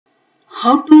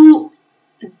How to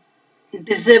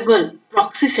disable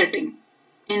proxy setting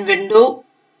in Windows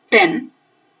 10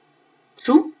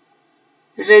 through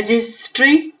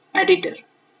registry editor.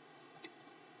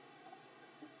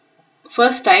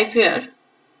 First type here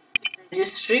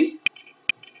registry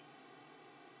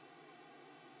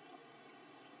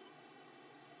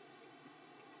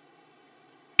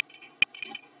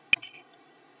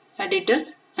editor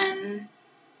and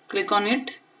click on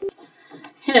it.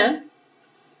 Here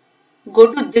go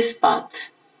to this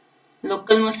path: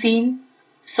 local machine,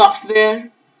 software,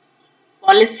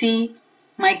 policy,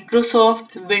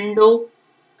 Microsoft, Windows,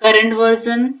 current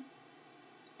version,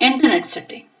 internet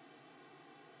setting.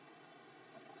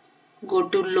 Go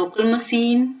to local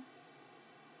machine,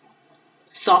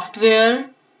 software,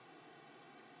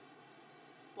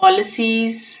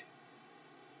 policies,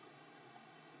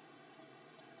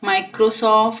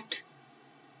 Microsoft,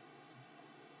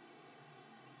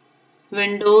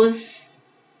 Windows,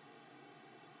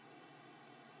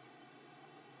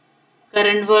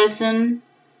 current version,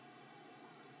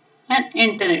 and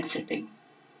internet setting.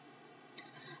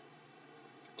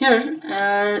 Here,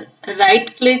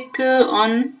 right click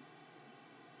on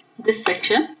this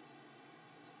section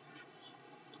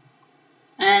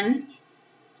and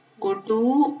go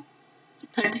to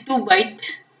 32-byte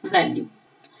value.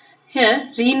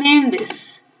 Here, rename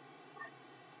this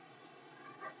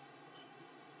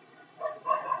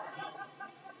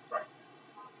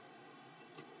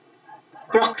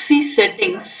proxy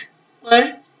settings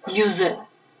per user.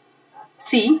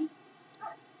 See,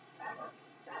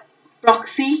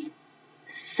 proxy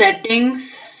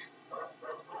settings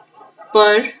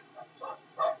per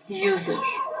user.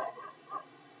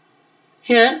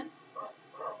 Here,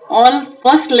 all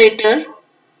first letter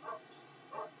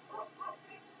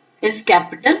is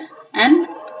capital and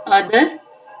other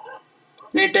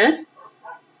letter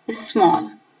is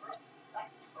small.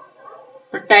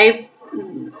 Type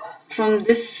from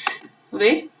this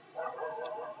way,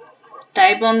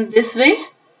 type on this way,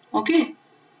 okay.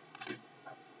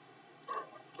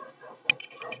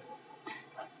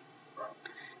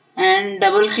 And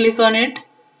double click on it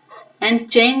and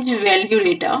change value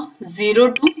data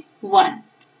 0 to 1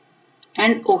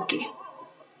 and OK.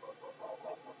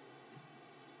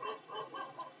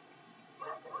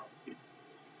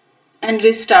 And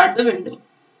restart the window.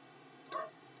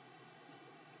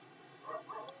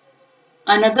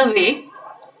 Another way,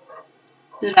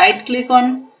 right click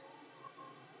on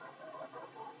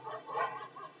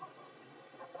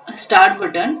start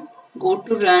button, go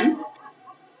to run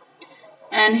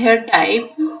and here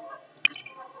type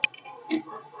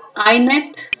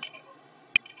inet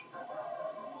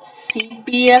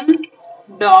cpl.cpl.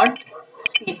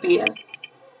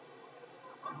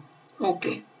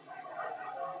 Okay.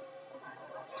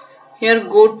 Here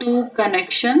go to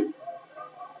connection,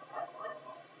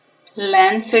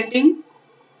 LAN setting.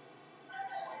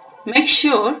 Make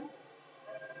sure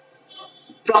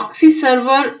proxy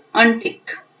server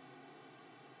untick.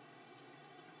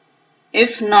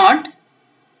 If not,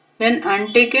 then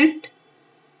untick it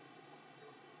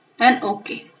and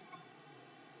OK.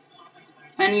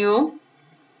 And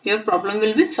your problem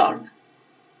will be solved.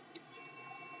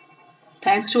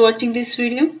 Thanks for watching this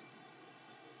video.